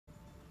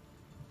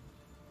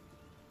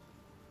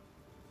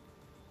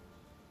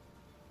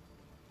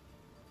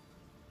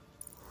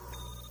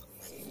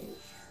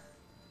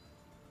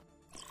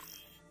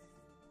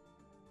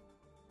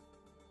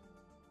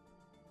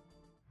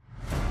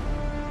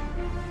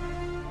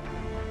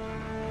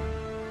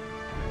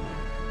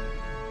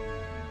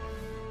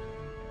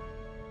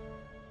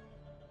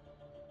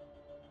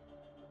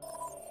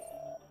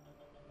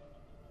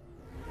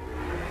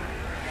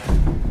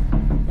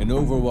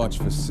Overwatch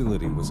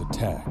facility was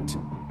attacked.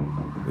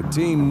 The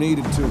team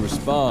needed to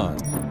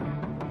respond,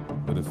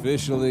 but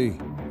officially,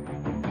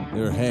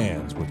 their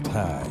hands were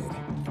tied.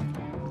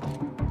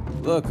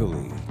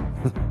 Luckily,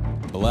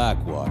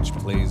 Blackwatch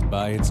plays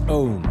by its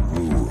own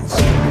rules.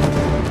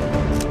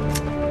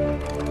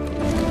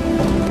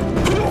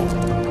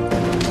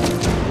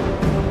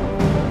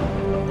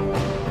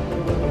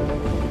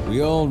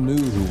 We all knew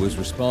who was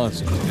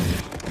responsible.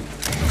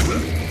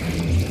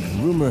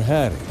 Rumor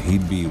had it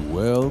he'd be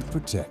well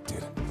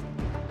protected.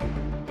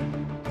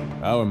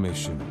 Our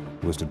mission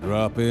was to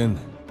drop in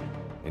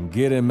and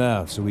get him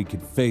out so he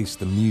could face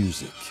the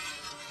music.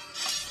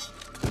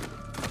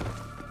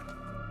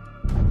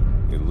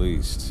 At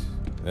least,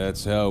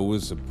 that's how it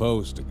was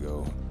supposed to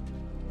go.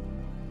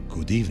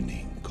 Good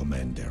evening,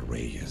 Commander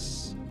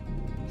Reyes.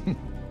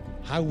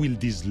 How will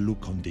this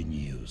look on the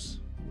news?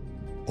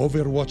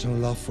 Overwatch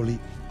unlawfully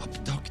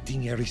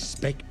abducting a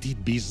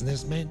respected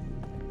businessman?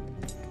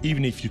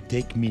 Even if you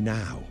take me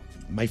now,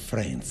 my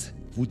friends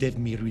would have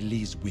me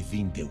released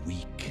within the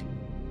week.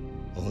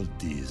 All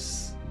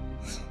these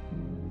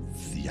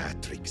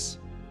theatrics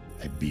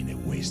have been a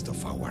waste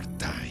of our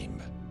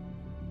time.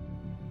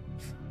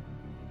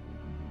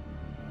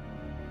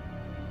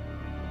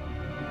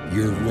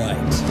 You're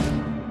right.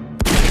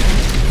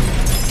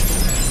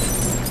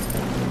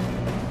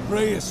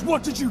 Reyes,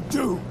 what did you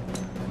do?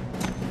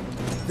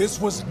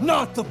 This was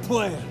not the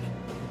plan!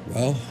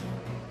 Well,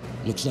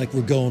 looks like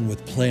we're going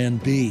with Plan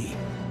B.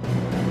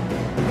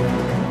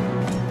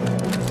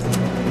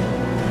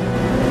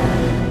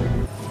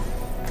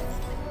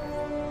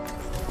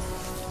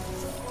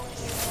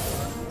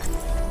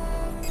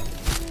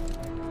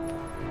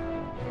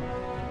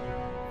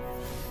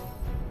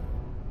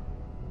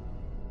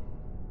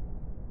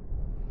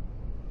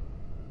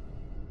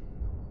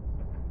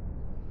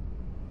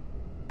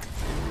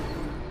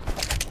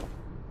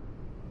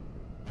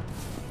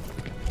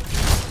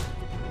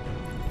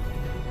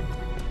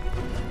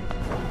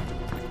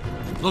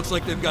 Looks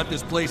like they've got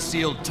this place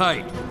sealed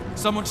tight.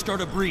 Someone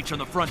start a breach on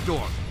the front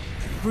door.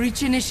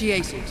 Breach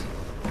initiated.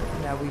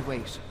 Now we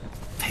wait.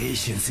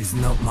 Patience is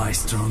not my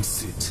strong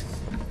suit.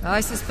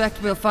 I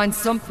suspect we'll find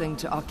something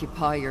to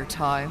occupy your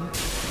time.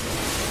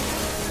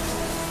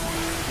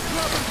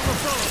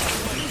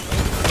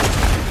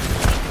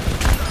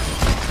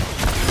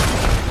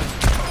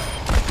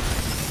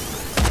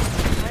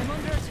 I'm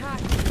under attack.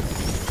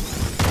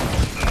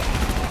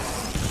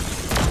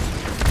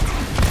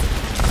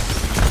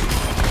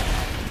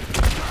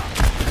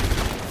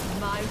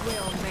 My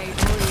will made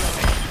real.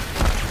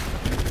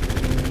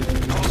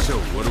 So,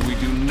 what do we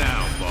do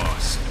now,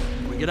 boss?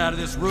 We get out of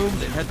this room,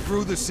 then head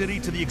through the city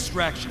to the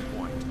extraction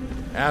point.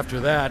 After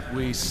that,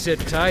 we sit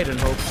tight and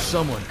hope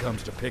someone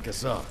comes to pick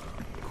us up.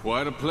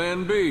 Quite a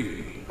plan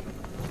B.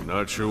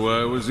 Not sure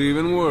why I was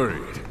even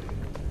worried.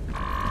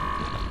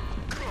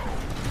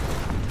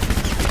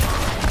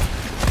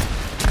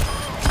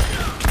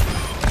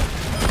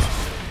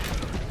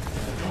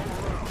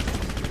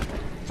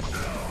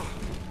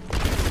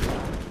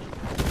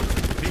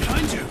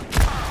 Behind you!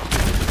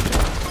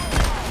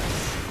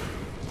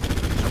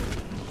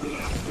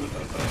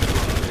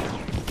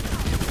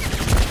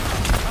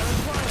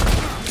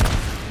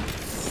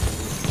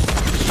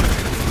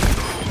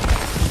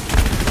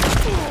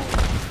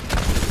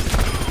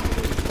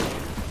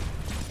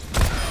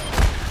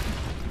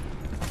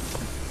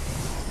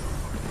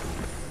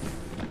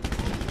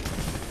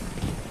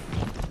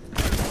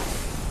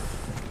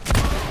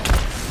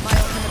 My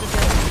ultimate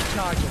ability is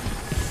charging.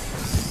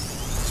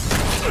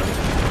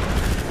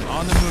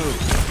 On the move.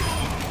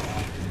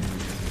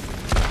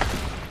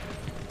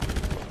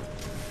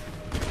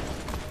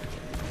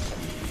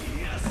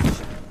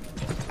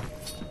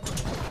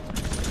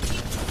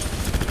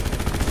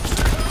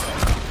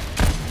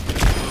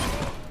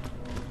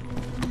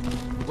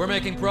 We're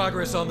making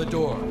progress on the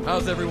door.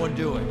 How's everyone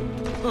doing?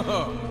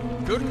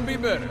 Couldn't be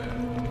better.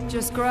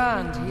 Just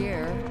grand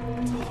here.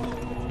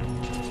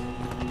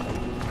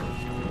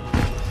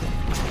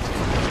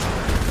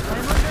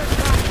 I'm under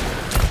attack.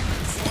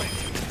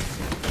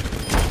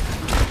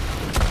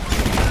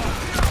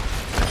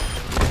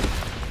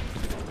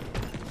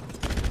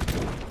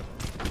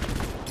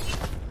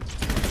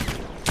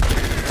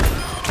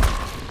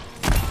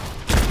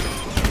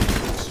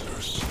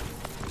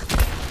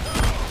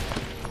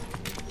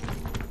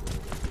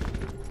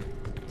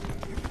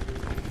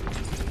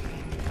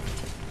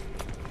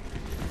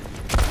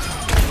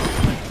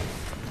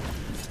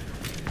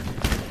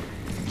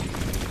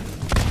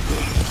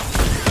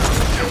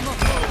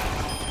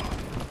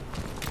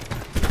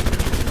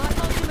 My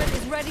ultimate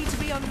is ready to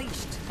be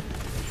unleashed.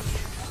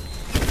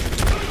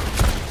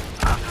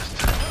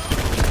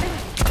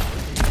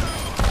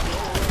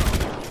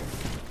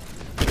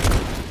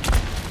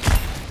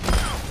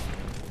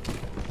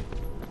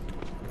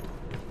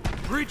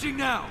 Breaching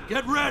now!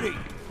 Get ready!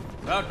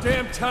 About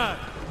damn time!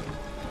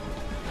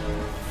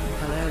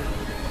 Hello.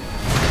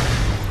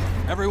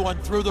 Everyone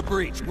through the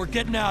breach. We're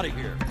getting out of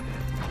here.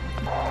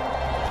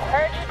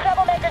 Heard you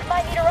troublemakers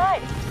might need a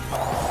ride.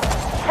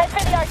 Head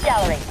for the art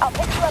gallery. I'll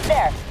pick you up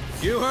there.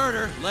 You heard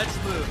her. Let's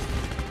move.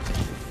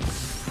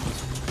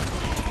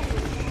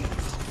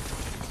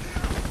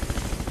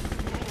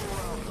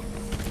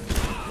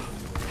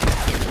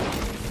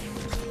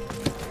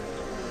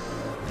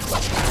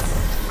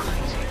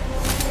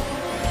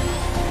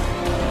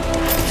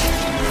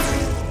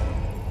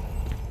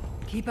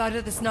 Keep out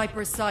of the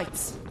sniper's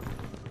sights.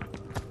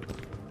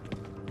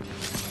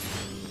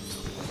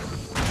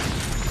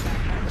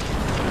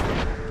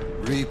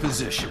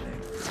 Repositioning.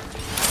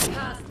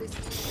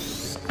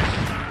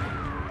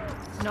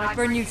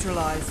 Sniper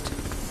neutralized.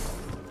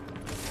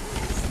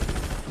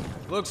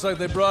 Looks like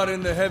they brought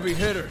in the heavy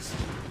hitters.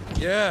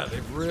 Yeah,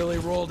 they've really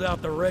rolled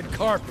out the red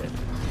carpet.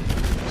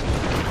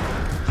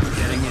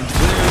 Getting in.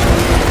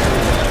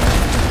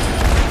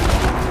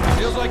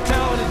 Feels like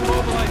Talon is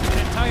mobilizing an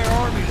entire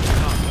army to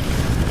stop.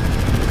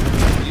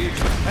 You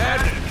had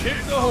to kick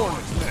the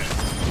hornet's nest.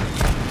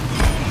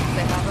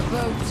 They have a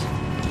boat.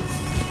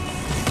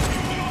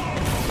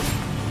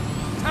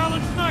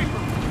 Talon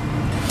sniper!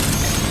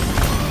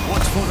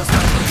 Watch for the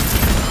sniper.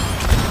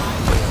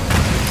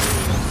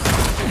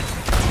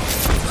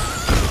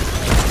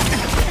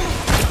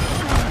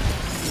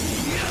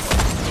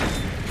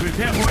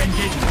 Prepare for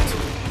engagement.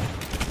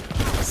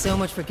 So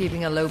much for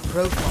keeping a low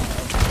profile.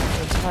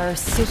 The entire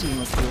city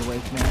must be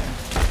awake now.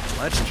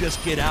 Let's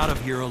just get out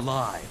of here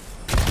alive.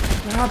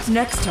 Perhaps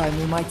next time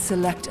we might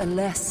select a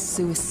less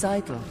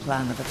suicidal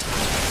plan of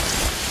attack.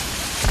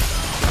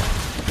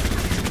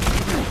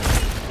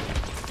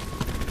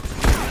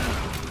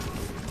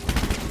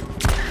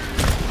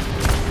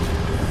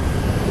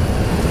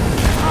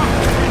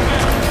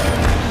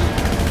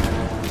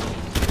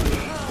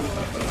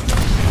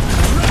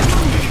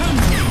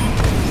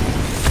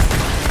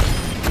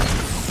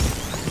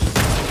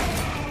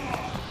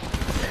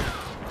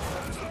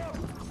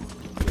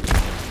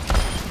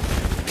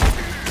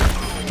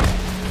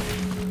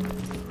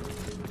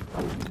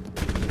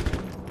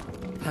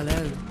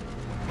 Hello.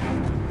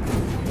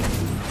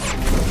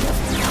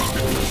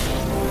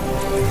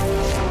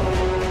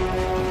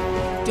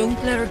 Don't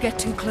let her get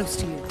too close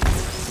to you.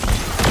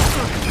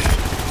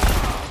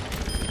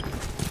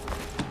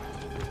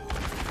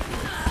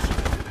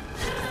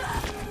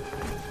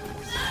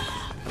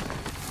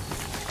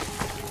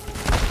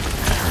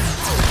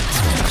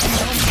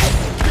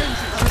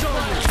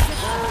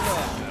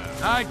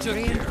 I took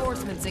care.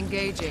 Reinforcements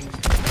engaging.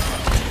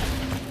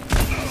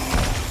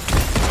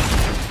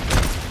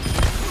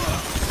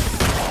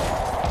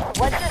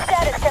 What's your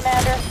status,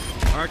 Commander?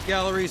 Art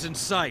gallery's in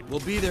sight.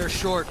 We'll be there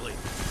shortly.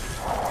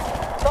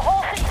 The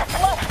whole city's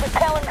flush with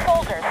Talon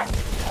soldiers.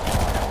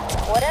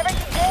 Whatever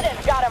you did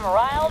has got them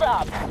riled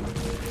up.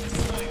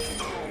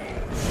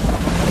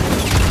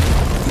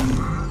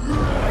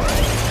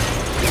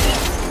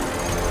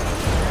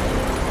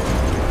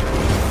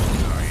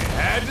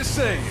 Had to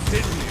say it,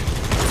 didn't you?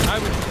 I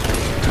would...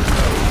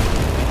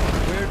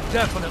 We're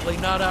definitely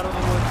not out of the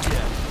woods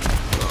yet.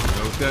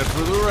 Note that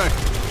for the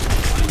record.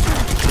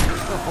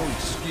 Oh,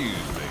 excuse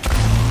me.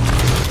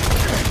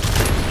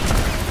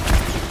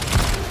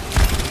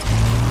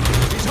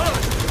 He's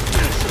hurt!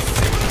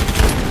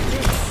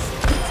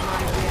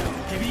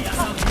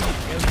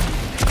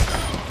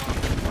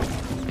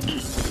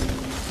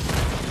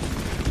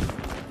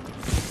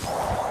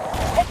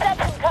 Picked up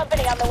some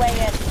company on the way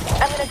in.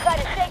 I'm gonna try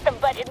to shake them,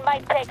 but it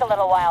might take a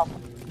little while.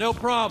 No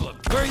problem.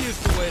 We're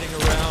used to waiting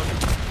around.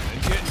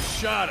 And getting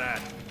shot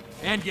at.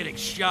 And getting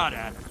shot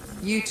at.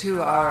 You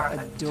two are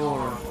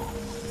adorable.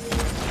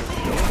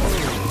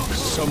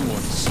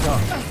 Someone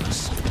stop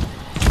this.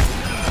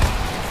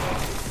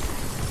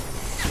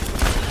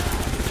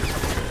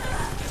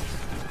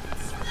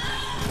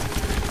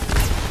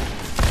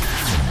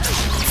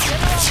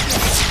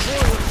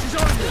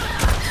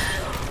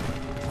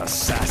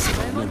 Assassin.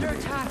 I'm under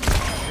attack.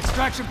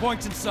 Extraction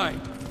point's in sight.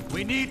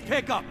 We need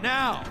pickup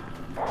now.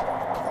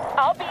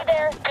 I'll be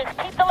there. Just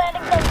keep the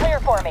landing zone clear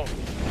for me.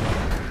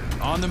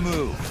 On the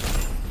move.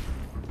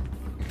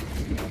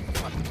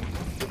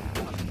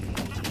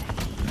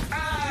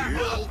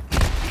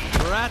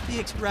 We're at the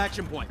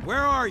extraction point.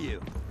 Where are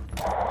you?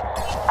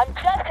 I'm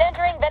just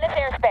entering Venice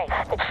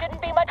airspace. It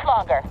shouldn't be much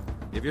longer.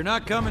 If you're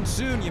not coming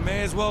soon, you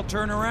may as well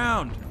turn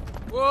around.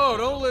 Whoa,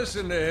 don't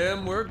listen to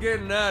him. We're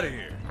getting out of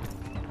here.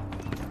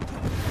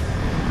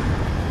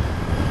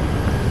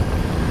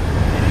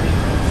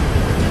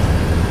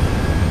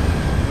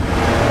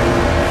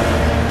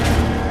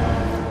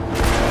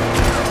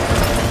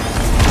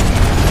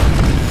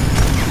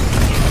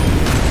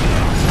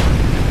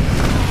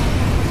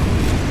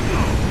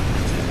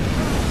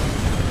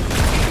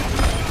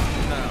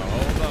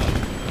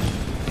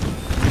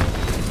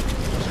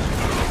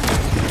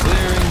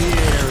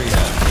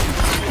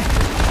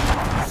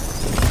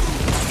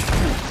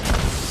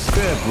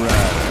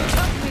 Right.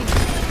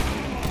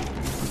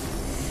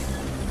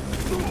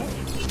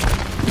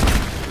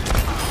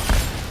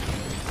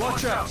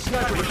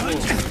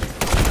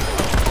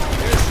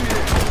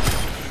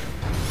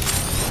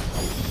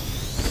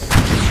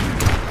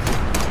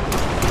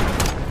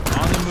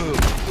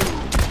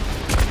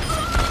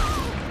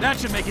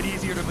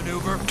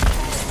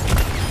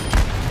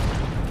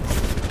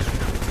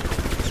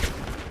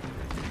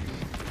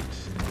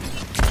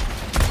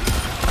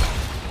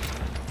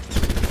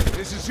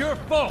 your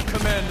fault,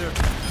 Commander.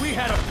 We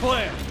had a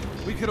plan.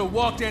 We could have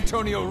walked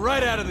Antonio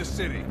right out of the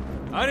city.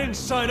 I didn't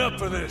sign up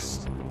for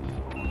this.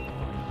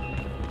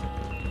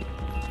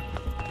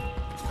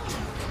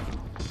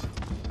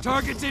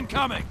 Target's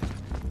incoming!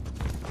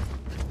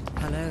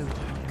 Hello.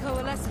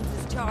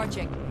 Coalescence is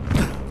charging.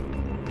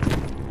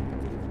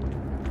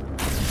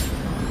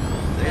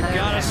 They've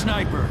got a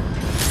sniper.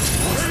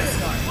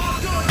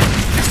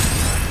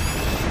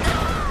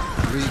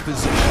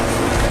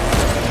 Reposition.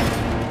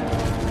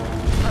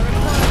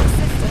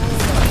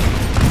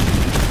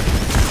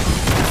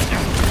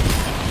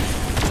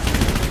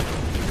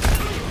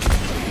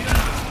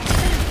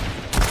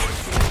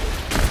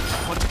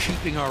 What's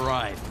keeping our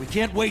ride? We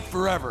can't wait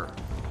forever.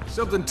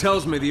 Something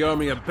tells me the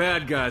army of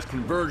bad guys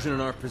converging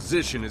in our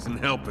position isn't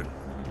helping.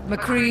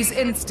 McCree's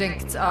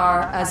instincts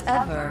are, as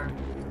ever,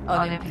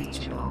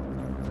 unimpeachable.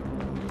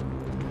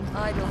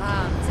 Idle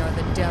hands are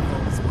the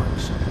devil's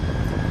workshop.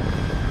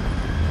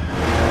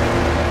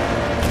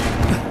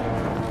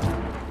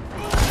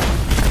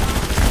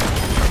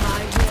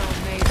 My will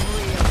made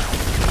real.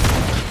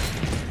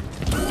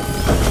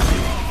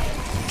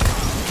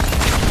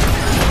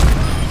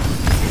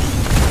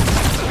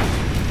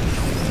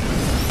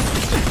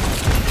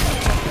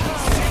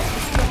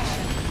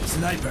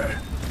 Sniper.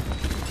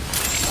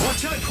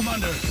 Watch out,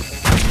 Commander.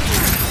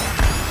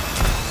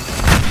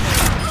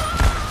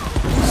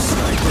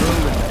 Sniper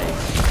eliminated.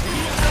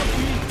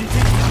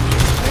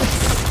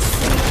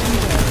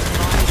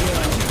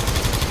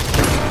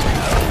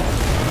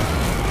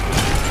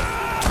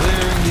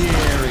 Clearing the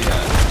area.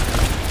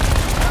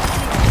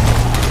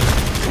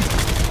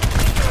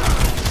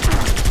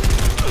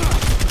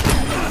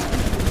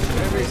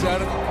 Enemy's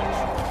out of the...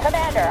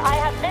 Commander, I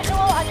have visual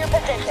on your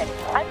position.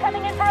 I'm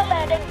coming in for a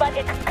landing, but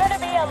it's gonna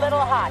be a little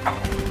hot.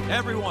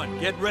 Everyone,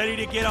 get ready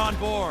to get on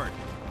board.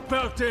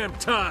 About damn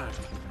time.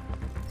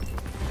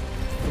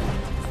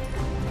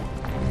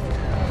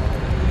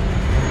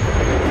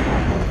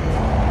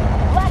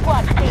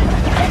 Blackwatch team,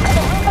 get to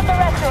the roof of the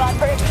restaurant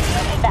for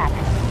immediate evac.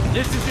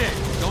 This is it.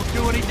 Don't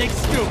do anything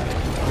stupid.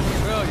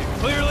 Well, you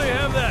clearly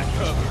have that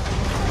covered.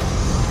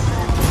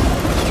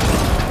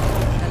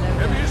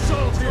 Heavy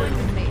assault here.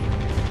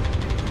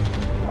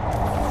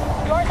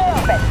 Doors are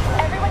open.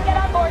 Everyone get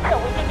on board so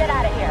we can get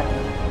out of here.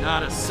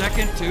 Not a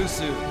second too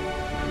soon.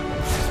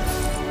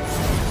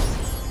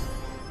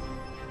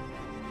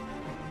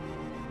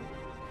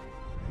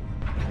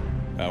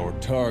 Our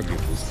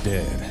target was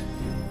dead.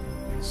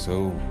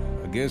 So,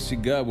 I guess he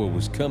got what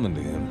was coming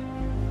to him.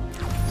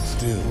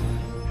 Still,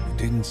 it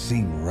didn't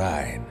seem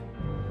right.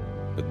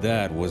 But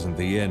that wasn't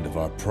the end of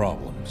our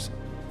problems.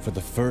 For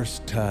the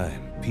first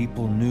time,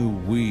 people knew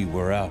we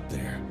were out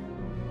there.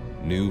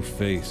 New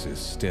faces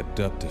stepped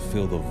up to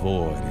fill the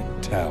void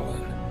in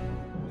Talon.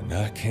 And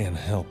I can't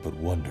help but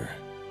wonder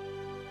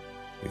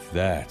if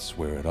that's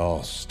where it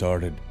all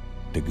started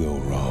to go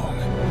wrong.